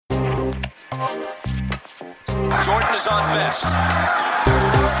Jordan is on Best.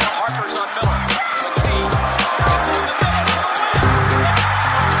 Harper's on Miller. McKee gets it in the middle for the win.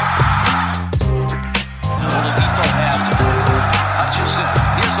 Oladipo has it. Hutchison.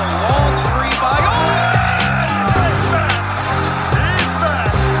 Here's a long three by He's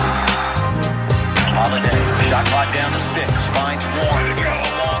back. Holiday. Shot clock down to 6. Finds Warren. Here's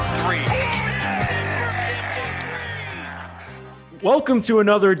a long three. Welcome to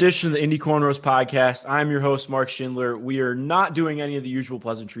another edition of the Indy Cornrows podcast. I'm your host, Mark Schindler. We are not doing any of the usual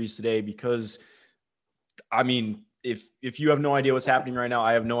pleasantries today because, if you have no idea what's happening right now,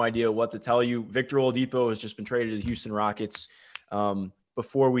 I have no idea what to tell you. Victor Oladipo has just been traded to the Houston Rockets.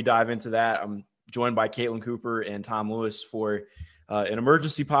 Before we dive into that, I'm joined by Caitlin Cooper and Tom Lewis for an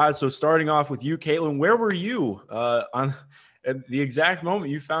emergency pod. So starting off with you, Caitlin, where were you at the exact moment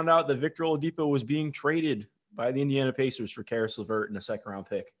you found out that Victor Oladipo was being traded by the Indiana Pacers for Caris LeVert in a second-round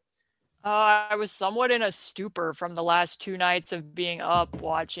pick? I was somewhat in a stupor from the last 2 nights of being up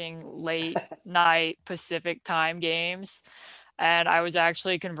watching late night Pacific time games. And I was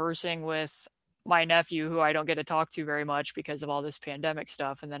actually conversing with my nephew, who I don't get to talk to very much because of all this pandemic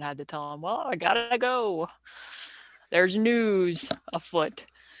stuff, and then had to tell him, well, I gotta go. There's news afoot.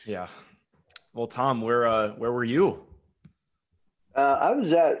 Yeah. Well, Tom, where were you? I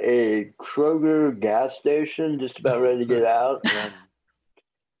was at a Kroger gas station, just about ready to get out, and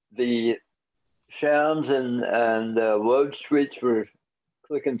the Shams and Woad streets were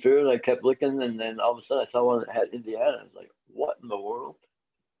clicking through, and I kept looking, and then all of a sudden I saw one that had Indiana. I was like, what in the world?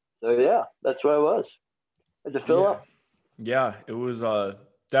 So, yeah, that's where I was. I had to fill up. Yeah, it was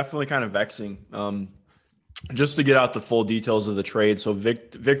definitely kind of vexing. Just to get out the full details of the trade. So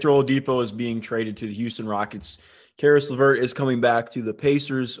Victor Oladipo is being traded to the Houston Rockets. Caris LeVert is coming back to the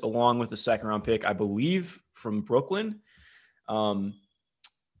Pacers along with a second-round pick, I believe, from Brooklyn. And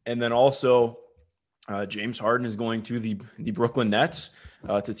then also James Harden is going to the Brooklyn Nets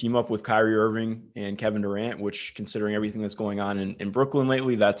to team up with Kyrie Irving and Kevin Durant, which, considering everything that's going on in Brooklyn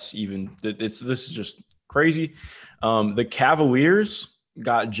lately, this is just crazy. The Cavaliers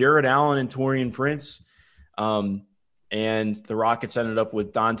got Jared Allen and Taurean Prince. And the Rockets ended up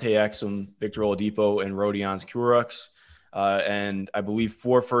with Dante Exum, Victor Oladipo, and Rodion Kurucs. And I believe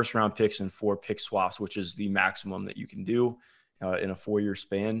 4 first-round picks and 4 pick swaps, which is the maximum that you can do in a 4-year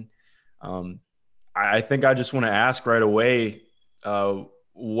span. I think I just want to ask right away,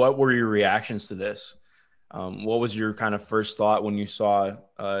 what were your reactions to this? What was your kind of first thought when you saw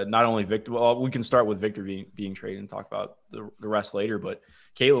not only Victor – well, we can start with Victor being traded and talk about the rest later. But,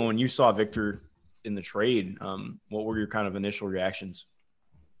 Caitlin, when you saw Victor – in the trade, what were your kind of initial reactions?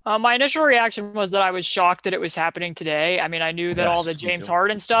 My initial reaction was that I was shocked that it was happening today. I mean, I knew that all the James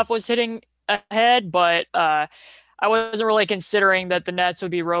Harden stuff was hitting ahead, but I wasn't really considering that the Nets would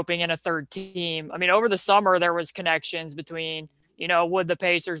be roping in a third team. I mean, over the summer, there was connections between, would the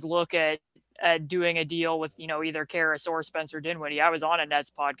Pacers look at doing a deal with, either Caris or Spencer Dinwiddie. I was on a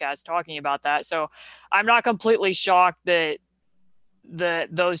Nets podcast talking about that. So I'm not completely shocked that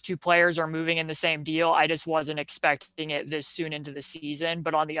those two players are moving in the same deal. I just wasn't expecting it this soon into the season.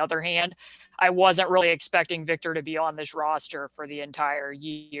 But on the other hand, I wasn't really expecting Victor to be on this roster for the entire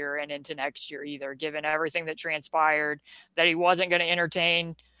year and into next year either, given everything that transpired, that he wasn't going to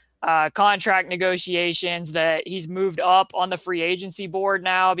entertain contract negotiations, that he's moved up on the free agency board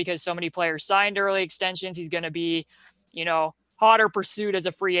now because so many players signed early extensions. He's going to be, hotter pursuit as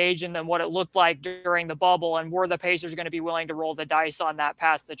a free agent than what it looked like during the bubble. And were the Pacers going to be willing to roll the dice on that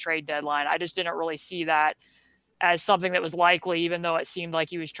past the trade deadline? I just didn't really see that as something that was likely, even though it seemed like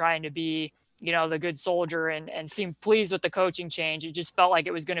he was trying to be, the good soldier and seemed pleased with the coaching change. It just felt like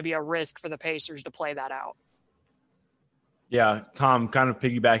it was going to be a risk for the Pacers to play that out. Yeah. Tom, kind of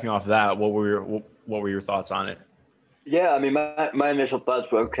piggybacking off that, what were your thoughts on it? Yeah. I mean, my initial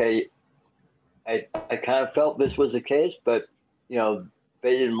thoughts were, okay, I kind of felt this was the case, but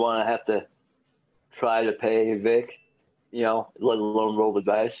they didn't want to have to try to pay Vic, let alone roll the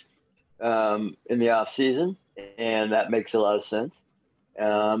dice in the off season, and that makes a lot of sense.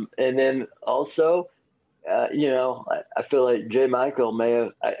 And then also, I feel like J. Michael may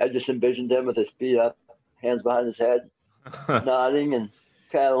have. I just envisioned him with his feet up, hands behind his head, nodding and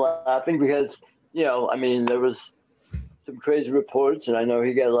kind of laughing because there was some crazy reports, and I know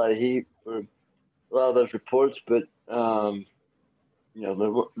he got a lot of heat for a lot of those reports, but.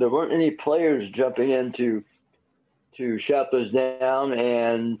 There weren't any players jumping in to shout those down,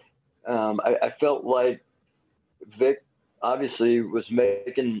 and I felt like Vic obviously was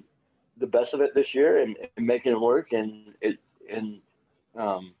making the best of it this year and making it work, and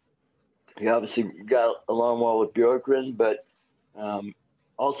he obviously got along well with Bjorkgren, but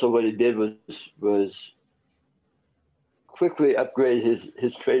also what he did was quickly upgrade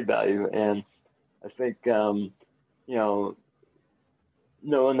his trade value, and I think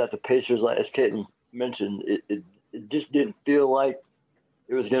knowing that the Pacers, like as Caitlin mentioned, it just didn't feel like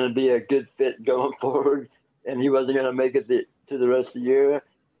it was going to be a good fit going forward, and he wasn't going to make it to the rest of the year.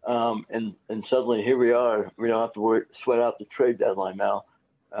 And suddenly here we are. We don't have to sweat out the trade deadline now.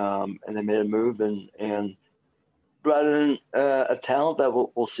 And they made a move and brought in a talent that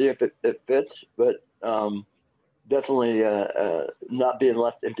we'll see if it fits, but definitely not being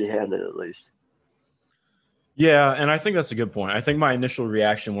left empty-handed at least. Yeah, and I think that's a good point. I think my initial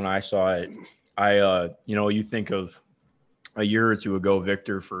reaction when I saw it, you think of a year or two ago,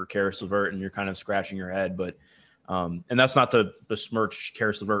 Victor for Caris LeVert, and you're kind of scratching your head. But and that's not to besmirch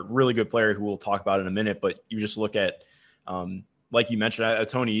Caris LeVert, really good player who we'll talk about in a minute. But you just look at, like you mentioned,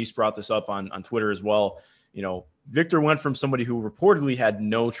 Tony East brought this up on Twitter as well. Victor went from somebody who reportedly had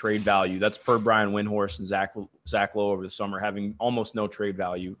no trade value. That's per Brian Windhorst and Zach Lowe over the summer, having almost no trade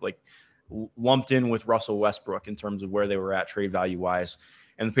value, like lumped in with Russell Westbrook in terms of where they were at trade value wise.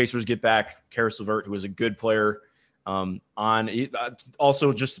 And the Pacers get back Caris LeVert, who was a good player.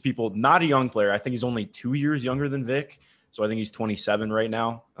 Also, just the people, not a young player. I think he's only 2 years younger than Vic, so I think he's 27 right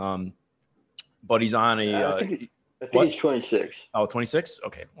now. But he's on a. I think he's 26. Oh, 26?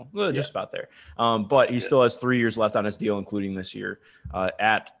 Okay. Well, just about there. But he still has 3 years left on his deal, including this year,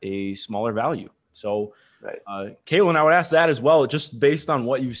 at a smaller value. So, right. Caitlin, I would ask that as well, just based on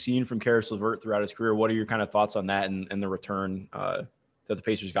what you've seen from Caris LeVert throughout his career. What are your kind of thoughts on that and the return that the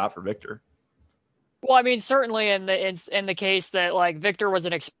Pacers got for Victor? Well, I mean, certainly in the case that like Victor was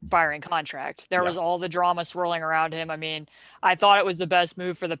an expiring contract, there was all the drama swirling around him. I mean, I thought it was the best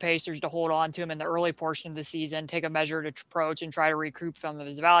move for the Pacers to hold on to him in the early portion of the season, take a measured approach and try to recoup some of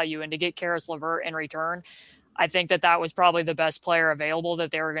his value. And to get Caris LeVert in return, I think that was probably the best player available that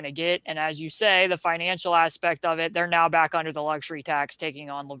they were going to get. And as you say, the financial aspect of it, they're now back under the luxury tax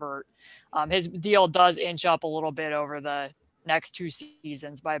taking on LeVert. His deal does inch up a little bit over the next 2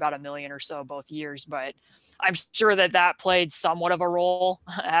 seasons by about $1 million or so both years, but I'm sure that played somewhat of a role,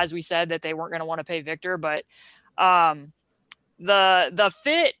 as we said, that they weren't going to want to pay Victor. But the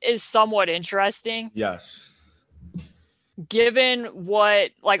fit is somewhat interesting. Yes. Given what,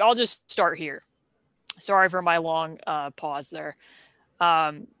 like, I'll just start here. Sorry for my long pause there.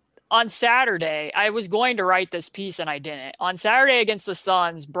 On Saturday, I was going to write this piece and I didn't. On Saturday against the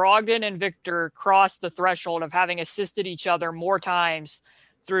Suns, Brogdon and Victor crossed the threshold of having assisted each other more times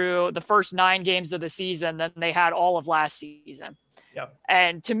through the first 9 games of the season than they had all of last season. Yep.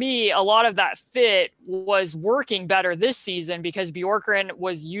 And to me, a lot of that fit was working better this season because Bjorkgren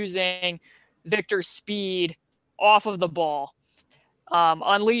was using Victor's speed off of the ball.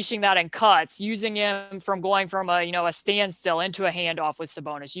 Unleashing that in cuts, using him from going from a standstill into a handoff with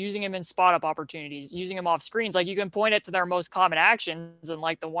Sabonis, using him in spot up opportunities, using him off screens. Like you can point it to their most common actions. And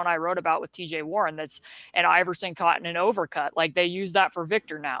like the one I wrote about with TJ Warren, that's an Iverson caught in an overcut. Like they use that for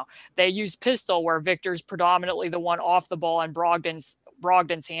Victor now. They use pistol where Victor's predominantly the one off the ball and Brogdon's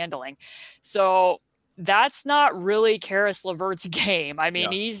handling. So that's not really Caris LeVert's game. I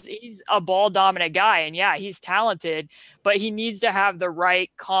mean, he's a ball dominant guy and he's talented, but he needs to have the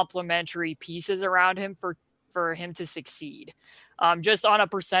right complementary pieces around him for him to succeed. Just on a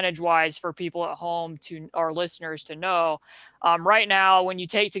percentage wise for people at home, to our listeners to know, right now, when you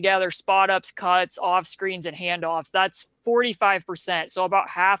take together spot ups, cuts, off screens, and handoffs, that's 45%. So about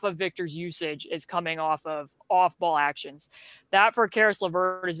half of Victor's usage is coming off of off ball actions. That for Caris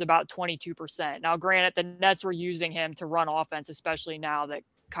LeVert is about 22%. Now, granted, the Nets were using him to run offense, especially now that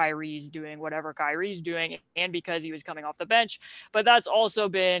Kyrie's doing whatever Kyrie's doing and because he was coming off the bench. But that's also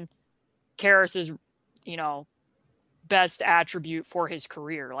been Caris's, best attribute for his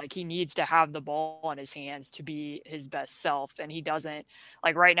career. Like he needs to have the ball in his hands to be his best self. And he doesn't.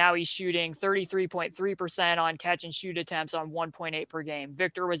 Like right now he's shooting 33.3% on catch and shoot attempts on 1.8 per game.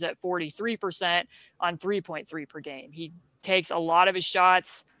 Victor was at 43% on 3.3 per game. He takes a lot of his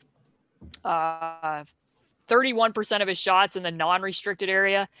shots, 31% of his shots in the non-restricted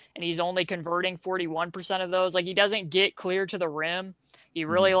area, and he's only converting 41% of those. Like he doesn't get clear to the rim. He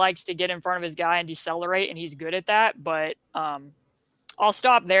really likes to get in front of his guy and decelerate, and he's good at that. But I'll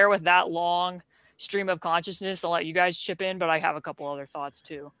stop there with that long stream of consciousness. I'll let you guys chip in, but I have a couple other thoughts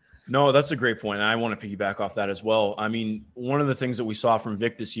too. No, that's a great point. And I want to piggyback off that as well. I mean, one of the things that we saw from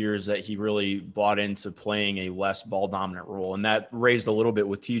Vic this year is that he really bought into playing a less ball dominant role. And that raised a little bit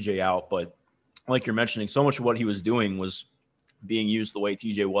with TJ out. But like you're mentioning, so much of what he was doing was being used the way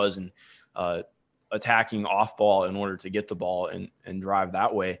TJ was and attacking off ball in order to get the ball and drive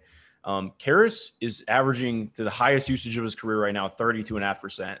that way. Karras is averaging to the highest usage of his career right now,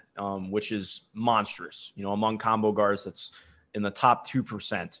 32.5%, which is monstrous. Among combo guards, that's in the top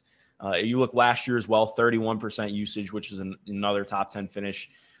 2%. You look last year as well, 31% usage, which is another top 10 finish.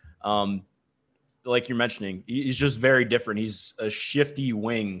 Like you're mentioning, he's just very different. He's a shifty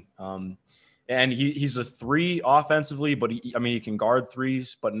wing. And he's a 3 offensively, but he can guard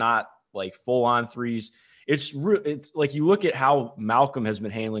threes, but not like full on threes. It's like you look at how Malcolm has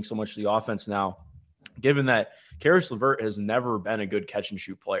been handling so much of the offense now, given that Caris LeVert has never been a good catch and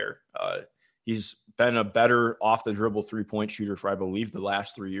shoot player. He's been a better off the dribble 3-point shooter for, I believe, the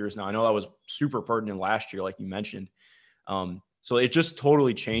last 3 years now. I know that was super pertinent last year, like you mentioned. So it just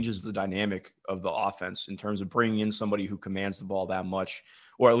totally changes the dynamic of the offense in terms of bringing in somebody who commands the ball that much,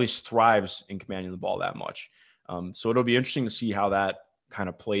 or at least thrives in commanding the ball that much. So it'll be interesting to see how that kind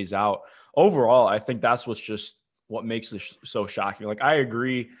of plays out. Overall, I think that's what makes this so shocking. Like, I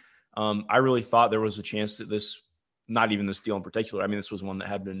agree. I really thought there was a chance that not even this deal in particular, I mean, this was one that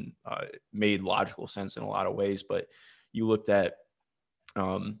had been made logical sense in a lot of ways, but you looked at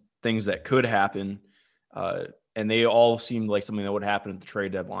things that could happen, and they all seemed like something that would happen at the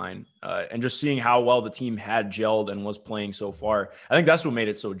trade deadline. And just seeing how well the team had gelled and was playing so far, I think that's what made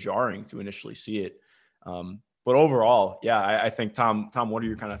it so jarring to initially see it. But overall, yeah, I think, Tom, what are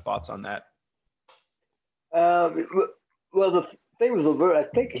your kind of thoughts on that? Well, the thing with LeVert, I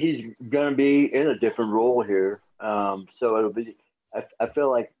think he's going to be in a different role here. So it'll be. I feel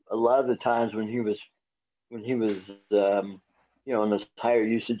like a lot of the times when he was, in those higher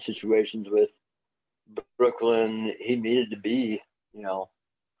usage situations with Brooklyn, he needed to be, a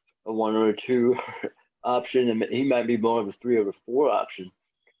 1 or a 2 option, and he might be more of a 3 or a 4 option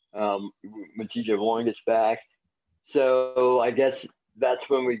when TJ Warren gets back. So I guess that's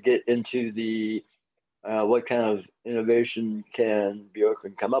when we get into the what kind of innovation can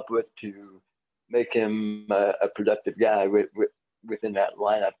Bjorkgren come up with to make him a productive guy within that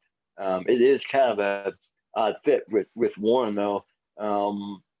lineup. It is kind of a odd fit with Warren, though,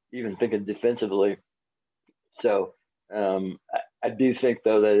 even thinking defensively. So I do think,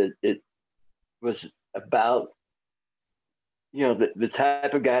 though, that it was about, the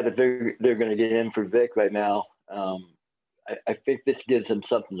type of guy that they're going to get in for Vic right now. I think this gives him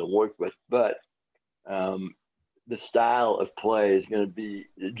something to work with, but the style of play is going to be,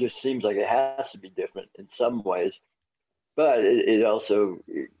 it just seems like it has to be different in some ways, but it also,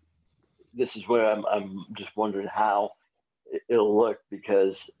 this is where I'm just wondering how it'll look,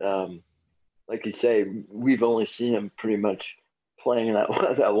 because like you say, we've only seen him pretty much playing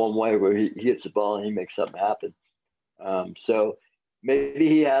that one way where he hits the ball and he makes something happen. So maybe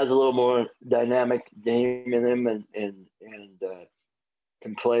he has a little more dynamic game in him and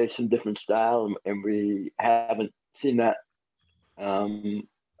can play some different style, and we haven't seen that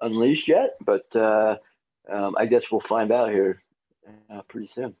unleashed yet. But I guess we'll find out here pretty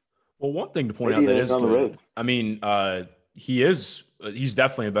soon. Well, one thing to point out that is good. I mean, he's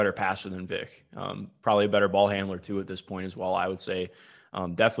definitely a better passer than Vic. Probably a better ball handler too at this point as well, I would say.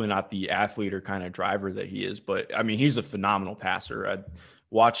 Definitely not the athlete or kind of driver that he is, but I mean, he's a phenomenal passer. I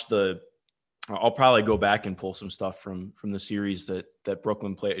watched I'll probably go back and pull some stuff from the series that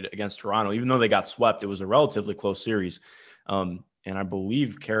Brooklyn played against Toronto. Even though they got swept, it was a relatively close series. And I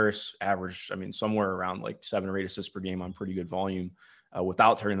believe Karras averaged, somewhere around like 7 or 8 assists per game on pretty good volume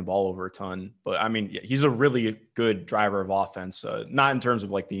without turning the ball over a ton. But I mean, yeah, he's a really good driver of offense, not in terms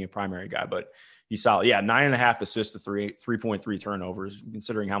of like being a primary guy, but he's solid. Yeah, 9.5 assists to 3.3 turnovers,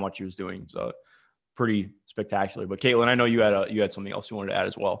 considering how much he was doing. So pretty spectacular. But Caitlin, I know you had something else you wanted to add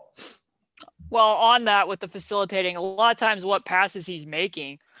as well. Well, on that with the facilitating, a lot of times what passes he's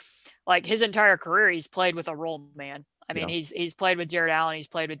making, like his entire career, he's played with a roll man. I mean, he's played with Jared Allen, he's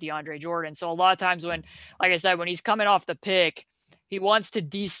played with DeAndre Jordan. So a lot of times when, like I said, when he's coming off the pick, he wants to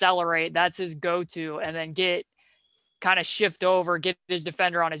decelerate. That's his go-to, and then kind of shift over, get his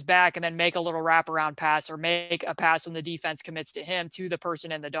defender on his back, and then make a little wraparound pass or make a pass when the defense commits to him to the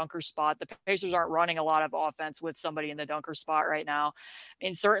person in the dunker spot. The Pacers aren't running a lot of offense with somebody in the dunker spot right now.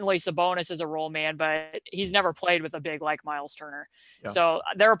 And certainly Sabonis is a roll man, but he's never played with a big like Miles Turner. Yeah. So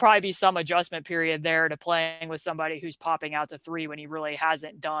there will probably be some adjustment period there to playing with somebody who's popping out the 3 when he really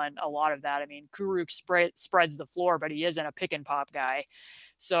hasn't done a lot of that. I mean, Kuruk spreads the floor, but he isn't a pick and pop guy.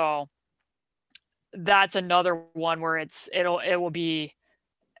 So that's another one where it will be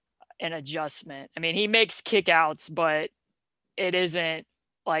an adjustment. I mean, he makes kickouts, but it isn't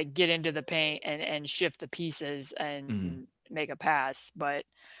like get into the paint and shift the pieces and make a pass. But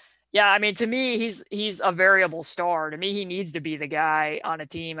yeah, I mean, to me, he's a variable star. To me, he needs to be the guy on a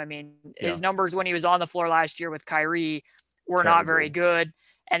team. I mean, his numbers when he was on the floor last year with Kyrie were not very good.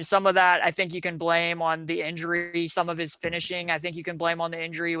 And some of that, I think you can blame on the injury, some of his finishing. I think you can blame on the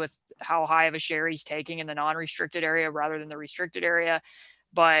injury with how high of a share he's taking in the non-restricted area rather than the restricted area.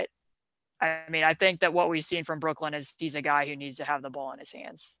 But I mean, I think that what we've seen from Brooklyn is he's a guy who needs to have the ball in his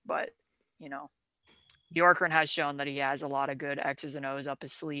hands. But, you know, Bjorkgren has shown that he has a lot of good X's and O's up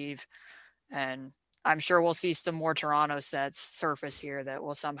his sleeve. And I'm sure we'll see some more Toronto sets surface here that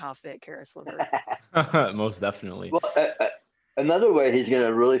will somehow fit Caris LeVert. Most definitely. Well, another way he's going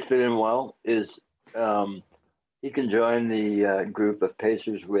to really fit in well is he can join the group of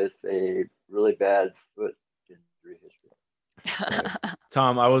Pacers with a really bad foot injury history.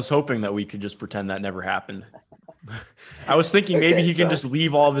 Tom, I was hoping that we could just pretend that never happened. I was thinking maybe he can just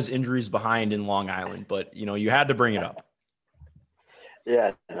leave all of his injuries behind in Long Island, but you had to bring it up.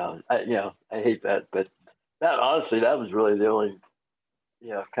 Yeah, I hate that, but that was really the only,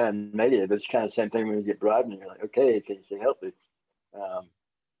 kind of negative. It's kind of the same thing when you get bribed and you're like, okay, can you stay healthy?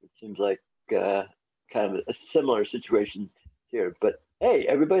 It seems like kind of a similar situation here, but hey,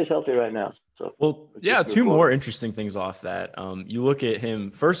 everybody's healthy right now. So, well, yeah, two more interesting things off that. You look at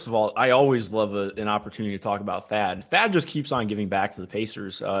him, first of all, I always love an opportunity to talk about Thad. Thad just keeps on giving back to the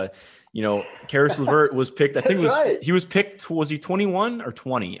Pacers. Caris LeVert was picked. I think he was picked. Was he 21 or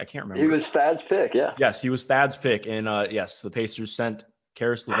 20? I can't remember. He was Thad's pick. Yeah. Yes, he was Thad's pick. And yes, the Pacers sent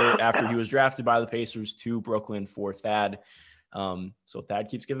Caris LeVert after he was drafted by the Pacers to Brooklyn for Thad. So Thad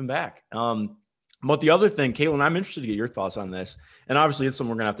keeps giving back. But the other thing, Caitlin, I'm interested to get your thoughts on this. And obviously it's something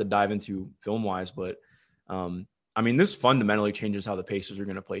we're going to have to dive into film-wise. But, this fundamentally changes how the Pacers are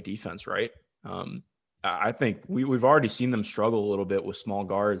going to play defense, right? I think we've already seen them struggle a little bit with small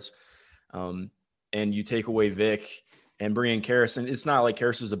guards. And you take away Vic and bring in Caris. And it's not like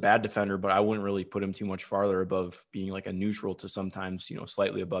Caris is a bad defender, but I wouldn't really put him too much farther above being like a neutral to sometimes,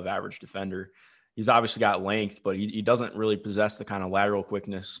 slightly above average defender. He's obviously got length, but he doesn't really possess the kind of lateral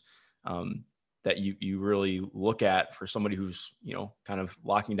quickness that you really look at for somebody who's, kind of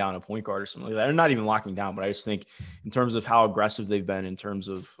locking down a point guard or something like that. Or not even locking down, but I just think in terms of how aggressive they've been, in terms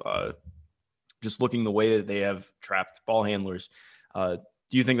of just looking the way that they have trapped ball handlers, do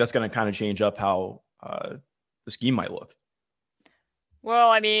you think that's going to kind of change up how the scheme might look?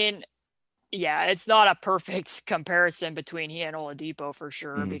 Well, yeah, it's not a perfect comparison between he and Oladipo for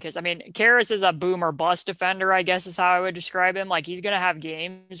sure, because Caris is a boom or bust defender, I guess is how I would describe him. Like, he's going to have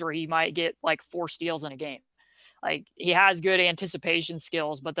games where he might get like 4 steals in a game. Like, he has good anticipation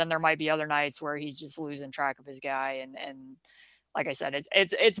skills, but then there might be other nights where he's just losing track of his guy. And like I said,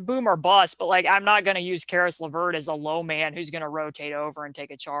 it's boom or bust, but like, I'm not going to use Caris LeVert as a low man who's going to rotate over and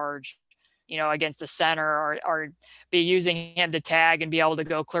take a charge, against the center, or be using him to tag and be able to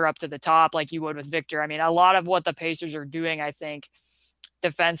go clear up to the top like you would with Victor. A lot of what the Pacers are doing, I think,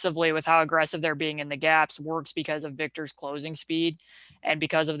 defensively with how aggressive they're being in the gaps works because of Victor's closing speed and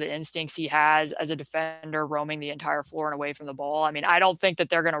because of the instincts he has as a defender roaming the entire floor and away from the ball. I don't think that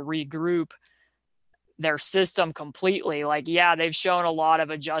they're going to regroup their system completely. Like, yeah, they've shown a lot of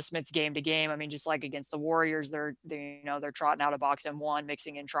adjustments game to game. just like against the Warriors, they're trotting out a box M1,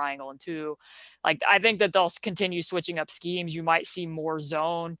 mixing in triangle and 2. Like, I think that they'll continue switching up schemes. You might see more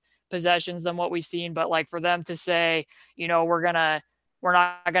zone possessions than what we've seen, but like, for them to say, we're not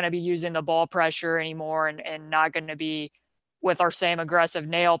going to be using the ball pressure anymore and not going to be with our same aggressive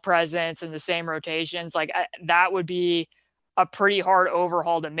nail presence and the same rotations, like that would be a pretty hard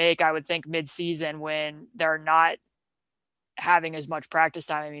overhaul to make, I would think, mid-season when they're not having as much practice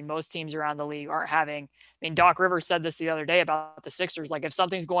time. Most teams around the league aren't having. Doc Rivers said this the other day about the Sixers. Like, if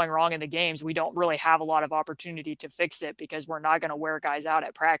something's going wrong in the games, we don't really have a lot of opportunity to fix it because we're not going to wear guys out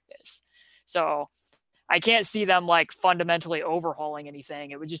at practice. So I can't see them like fundamentally overhauling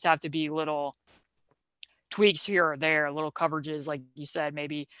anything. It would just have to be little tweaks here or there, little coverages, like you said.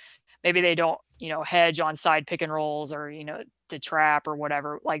 Maybe they don't, hedge on side pick and rolls or, to trap or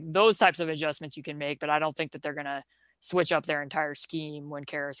whatever. Like, those types of adjustments you can make, but I don't think that they're going to switch up their entire scheme when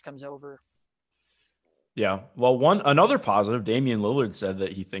Caris comes over. Yeah. Well, another positive, Damian Lillard said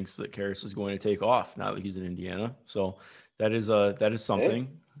that he thinks that Caris is going to take off now that he's in Indiana. So that is something.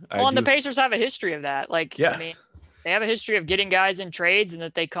 Well, and the Pacers have a history of that. Like, yes. They have a history of getting guys in trades and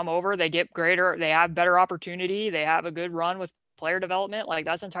that they come over, they get greater, they have better opportunity, they have a good run with player development. Like,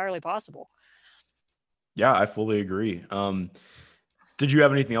 that's entirely possible. Yeah, I fully agree. Did you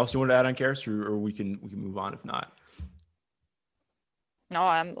have anything else you wanted to add on Caris, or we can move on if not? No,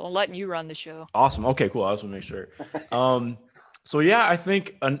 I'm letting you run the show. Awesome. Okay, cool. I just want to make sure. So yeah, I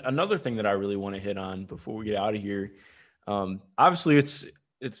think another thing that I really want to hit on before we get out of here, obviously it's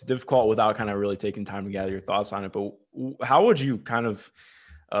difficult without kind of really taking time to gather your thoughts on it, but how would you kind of,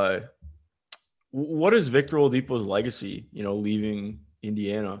 what is Victor Oladipo's legacy, leaving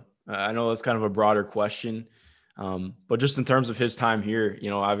Indiana? I know that's kind of a broader question, but just in terms of his time here,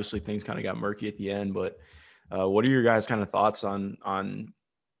 obviously things kind of got murky at the end. But what are your guys' kind of thoughts on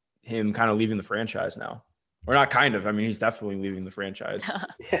him kind of leaving the franchise now? Or not kind of. I mean, he's definitely leaving the franchise.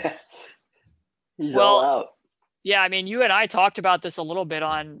 Yeah. He's all out. Yeah, I mean, you and I talked about this a little bit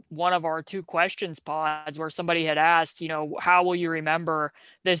on one of our 2 questions pods where somebody had asked, how will you remember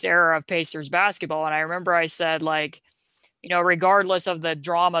this era of Pacers basketball? And I remember I said, like, regardless of the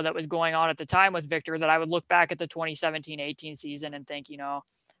drama that was going on at the time with Victor, that I would look back at the 2017-18 season and think,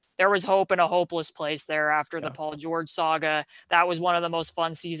 there was hope in a hopeless place there after the Paul George saga. That was one of the most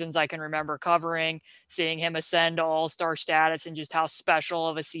fun seasons I can remember covering, seeing him ascend to all-star status and just how special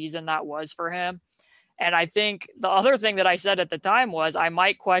of a season that was for him. And I think the other thing that I said at the time was I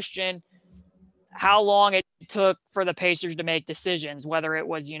might question how long it took for the Pacers to make decisions, whether it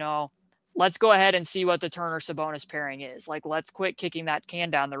was, let's go ahead and see what the Turner-Sabonis pairing is. Like, let's quit kicking that can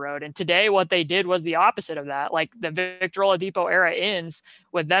down the road. And today what they did was the opposite of that. Like, the Victor Oladipo era ends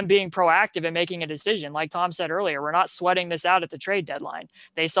with them being proactive and making a decision. Like Tom said earlier, we're not sweating this out at the trade deadline.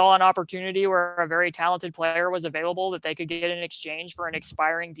 They saw an opportunity where a very talented player was available that they could get in exchange for an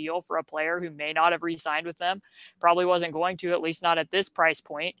expiring deal for a player who may not have re-signed with them, probably wasn't going to, at least not at this price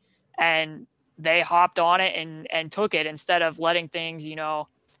point. And they hopped on it and took it instead of letting things,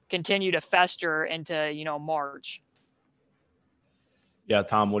 continue to fester into, March. Yeah.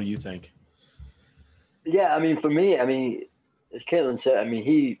 Tom, what do you think? Yeah. I mean, for me, as Caitlin said,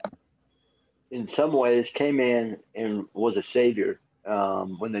 he, in some ways, came in and was a savior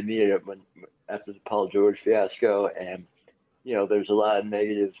when they needed it after the Paul George fiasco. And, there's a lot of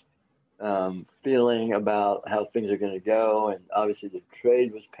negative feeling about how things are going to go. And obviously the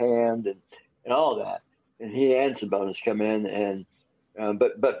trade was panned and all that. And he and Sabonis come in and,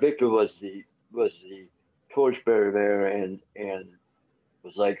 but Victor was the torchbearer there and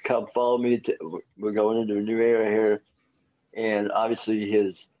was like, come follow me. We're going into a new era here. And obviously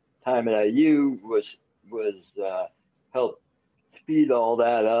his time at IU was helped speed all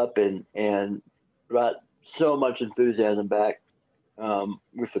that up and brought so much enthusiasm back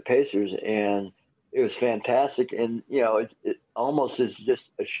with the Pacers. And it was fantastic. And, it almost is just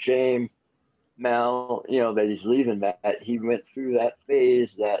a shame now, that he's leaving, that he went through that phase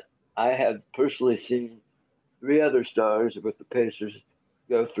that I have personally seen 3 other stars with the Pacers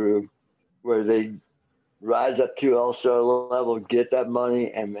go through, where they rise up to all-star level, get that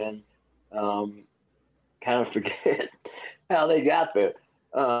money, and then kind of forget how they got there.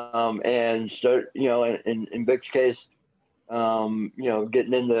 And start, in Vic's case,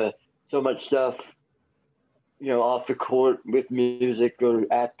 getting into so much stuff, off the court with music or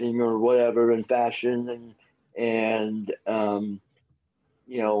acting or whatever and fashion and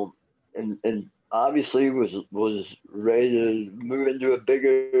obviously was ready to move into a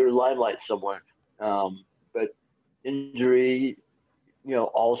bigger limelight somewhere. But injury,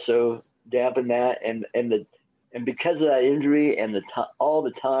 also dampened that and because of that injury and all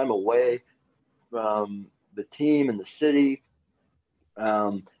the time away from the team and the city,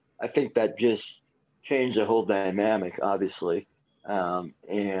 I think that just changed the whole dynamic, obviously.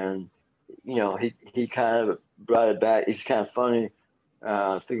 And, he kind of brought it back. It's kind of funny.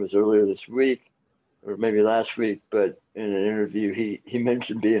 I think it was earlier this week or maybe last week, but in an interview, he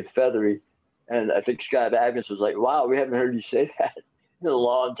mentioned being feathery. And I think Scott Agness was like, wow, we haven't heard you say that in a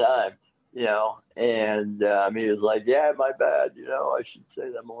long time, and he was like, yeah, my bad. I should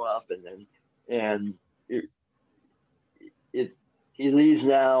say that more often. And he leaves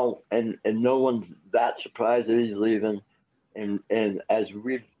now, and no one's that surprised that he's leaving. And as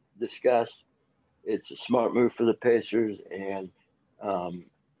we've discussed, it's a smart move for the Pacers. And,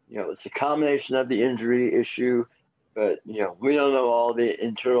 it's a combination of the injury issue, but, we don't know all the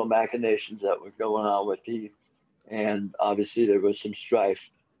internal machinations that were going on with Heath. And obviously there was some strife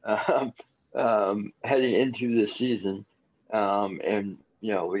heading into the season. And,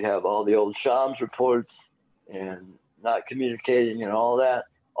 we have all the old Shams reports and not communicating and all that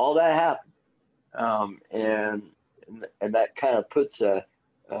happened. And that kind of puts a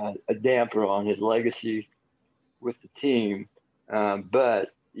damper on his legacy with the team. But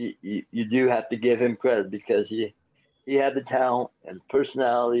you do have to give him credit because he had the talent and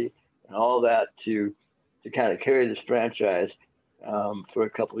personality and all that to kind of carry this franchise for a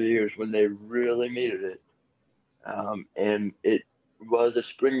couple of years when they really needed it. And it was a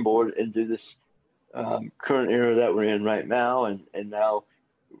springboard into this current era that we're in right now. And now,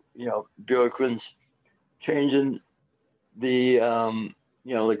 Bjorkgren's changing the,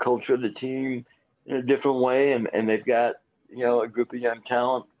 the culture of the team in a different way. And they've got, a group of young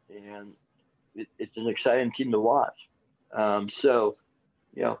talent, and it's an exciting team to watch. So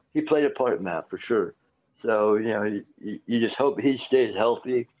he played a part in that for sure. So, you just hope he stays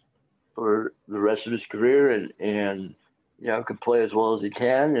healthy for the rest of his career and can play as well as he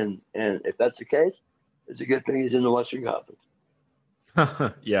can. And if that's the case, it's a good thing he's in the Western Conference.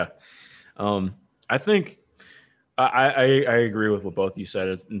 Yeah. I think I agree with what both of you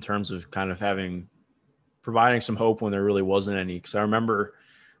said in terms of kind of providing some hope when there really wasn't any. Because I remember,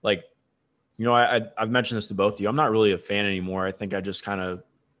 I've mentioned this to both of you. I'm not really a fan anymore. I think I just kind of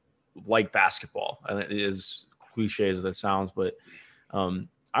like basketball. It is cliche as that sounds, but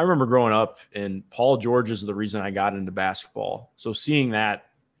I remember growing up, and Paul George is the reason I got into basketball. So seeing that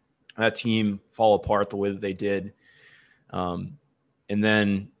team fall apart the way that they did, and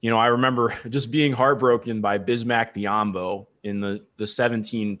then, I remember just being heartbroken by Bismack Biyombo in the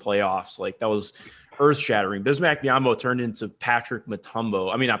 17 playoffs. Like, that was earth-shattering. Bismack Biyombo turned into Patrick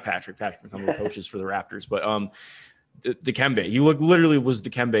Mutombo. I mean, not Patrick Mutombo coaches for the Raptors, but Dikembe. He literally was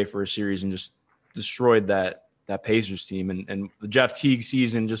Dikembe for a series and just destroyed that Pacers team. And the Jeff Teague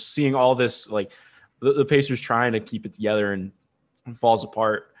season, just seeing all this, like the Pacers trying to keep it together and falls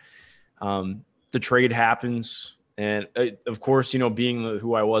apart. The trade happens. And of course, being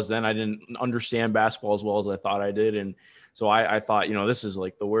who I was then, I didn't understand basketball as well as I thought I did. And so I thought, this is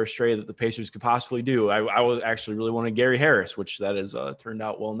like the worst trade that the Pacers could possibly do. I was actually really wanted Gary Harris, which that has turned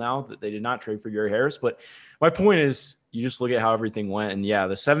out well now that they did not trade for Gary Harris. But my point is, you just look at how everything went. And yeah,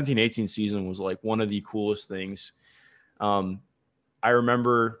 the 17-18 season was like one of the coolest things. I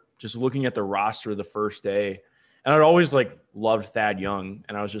remember just looking at the roster the first day, and I'd always loved Thad Young.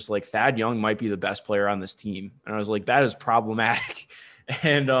 And I was just like, Thad Young might be the best player on this team. And I was like, that is problematic.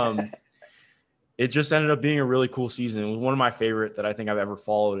 And it just ended up being a really cool season. It was one of my favorite that I think I've ever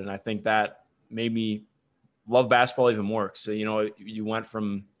followed. And I think that made me love basketball even more. So, you went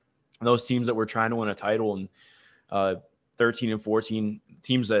from those teams that were trying to win a title and 13 and 14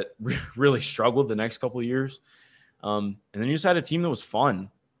 teams that really struggled the next couple of years. And then you just had a team that was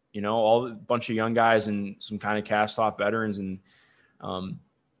fun. All a bunch of young guys and some kind of cast off veterans. And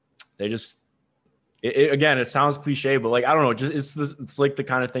they just, again, it sounds cliche, but I don't know, it's like the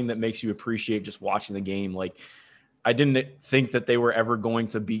kind of thing that makes you appreciate just watching the game. I didn't think that they were ever going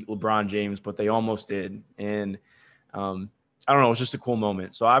to beat LeBron James, but they almost did. And I don't know, it was just a cool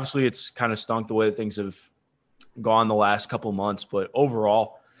moment. So obviously it's kind of stunk the way that things have gone the last couple months, but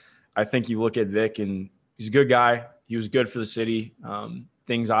overall, I think you look at Vic and he's a good guy. He was good for the city.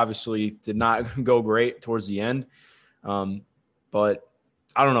 Things obviously did not go great towards the end. But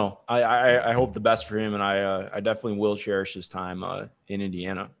I don't know. I hope the best for him, and I definitely will cherish his time in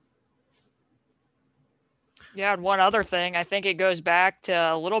Indiana. Yeah, and one other thing, I think it goes back to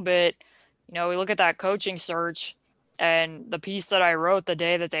a little bit, we look at that coaching search, and the piece that I wrote the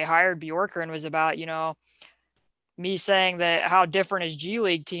day that they hired Bjorkgren was about, me saying that how different his G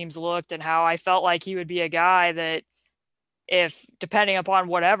League teams looked and how I felt like he would be a guy that, if depending upon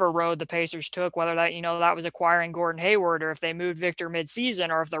whatever road the Pacers took, whether that, that was acquiring Gordon Hayward or if they moved Victor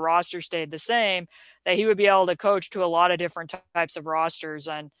midseason or if the roster stayed the same, that he would be able to coach to a lot of different types of rosters.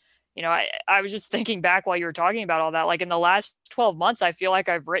 And, I was just thinking back while you were talking about all that, in the last 12 months, I feel like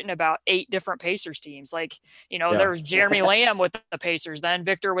I've written about 8 different Pacers teams. There was Jeremy Lamb with the Pacers, then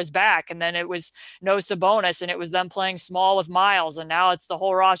Victor was back, and then it was no Sabonis, and it was them playing small with Miles, and now it's the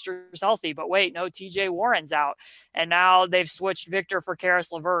whole roster is healthy. But wait, no, TJ Warren's out, and now they've switched Victor for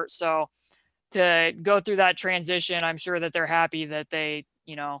Karis LeVert. So to go through that transition, I'm sure that they're happy that they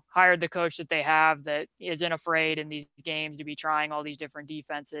hired the coach that they have that isn't afraid in these games to be trying all these different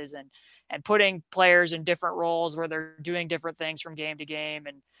defenses and putting players in different roles where they're doing different things from game to game,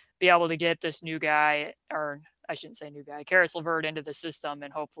 and be able to get this new guy, or I shouldn't say new guy, Karis LeVert into the system,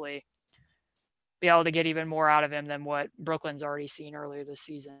 and hopefully be able to get even more out of him than what Brooklyn's already seen earlier this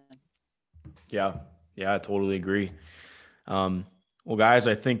season. Yeah, I totally agree. Well, guys,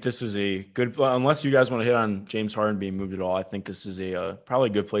 I think this is a good – unless you guys want to hit on James Harden being moved at all, I think this is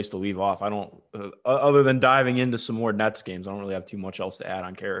probably a good place to leave off. I don't other than diving into some more Nets games, I don't really have too much else to add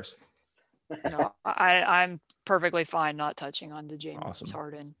on Karis. No, I'm perfectly fine not touching on the James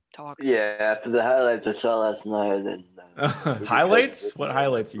Harden talk. Yeah, after the highlights I saw last night. And highlights? What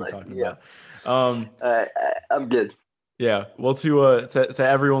highlights are you talking about? I'm good. Yeah. Well, to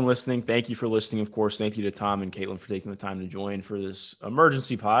everyone listening, thank you for listening. Of course, thank you to Tom and Caitlin for taking the time to join for this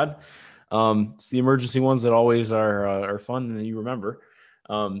emergency pod. It's the emergency ones that always are fun and you remember.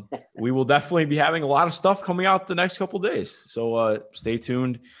 We will definitely be having a lot of stuff coming out the next couple of days. So stay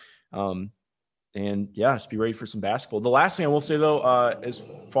tuned. And yeah, just be ready for some basketball. The last thing I will say though, as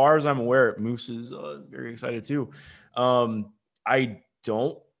far as I'm aware, Moose is very excited too. I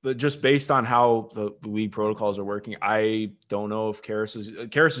don't just based on how the league protocols are working, I don't know if Karras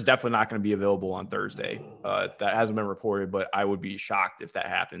is definitely not going to be available on Thursday. That hasn't been reported, but I would be shocked if that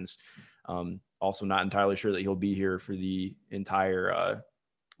happens. Also not entirely sure that he'll be here for the entire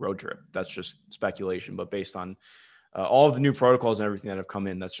road trip. That's just speculation, but based on all of the new protocols and everything that have come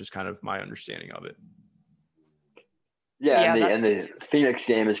in, that's just kind of my understanding of it. Yeah, and the Phoenix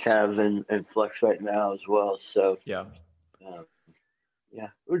game is kind of in flux right now as well. So yeah.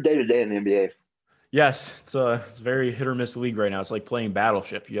 We're day to day in the NBA. Yes, it's very hit or miss league right now. It's like playing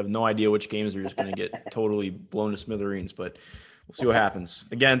Battleship. You have no idea which games are just going to get totally blown to smithereens, but we'll see what happens.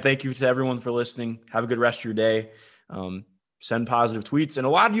 Again, thank you to everyone for listening. Have a good rest of your day. Send positive tweets. And a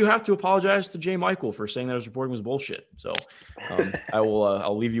lot of you have to apologize to Jay Michael for saying that his reporting was bullshit. So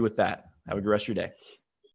I'll leave you with that. Have a good rest of your day.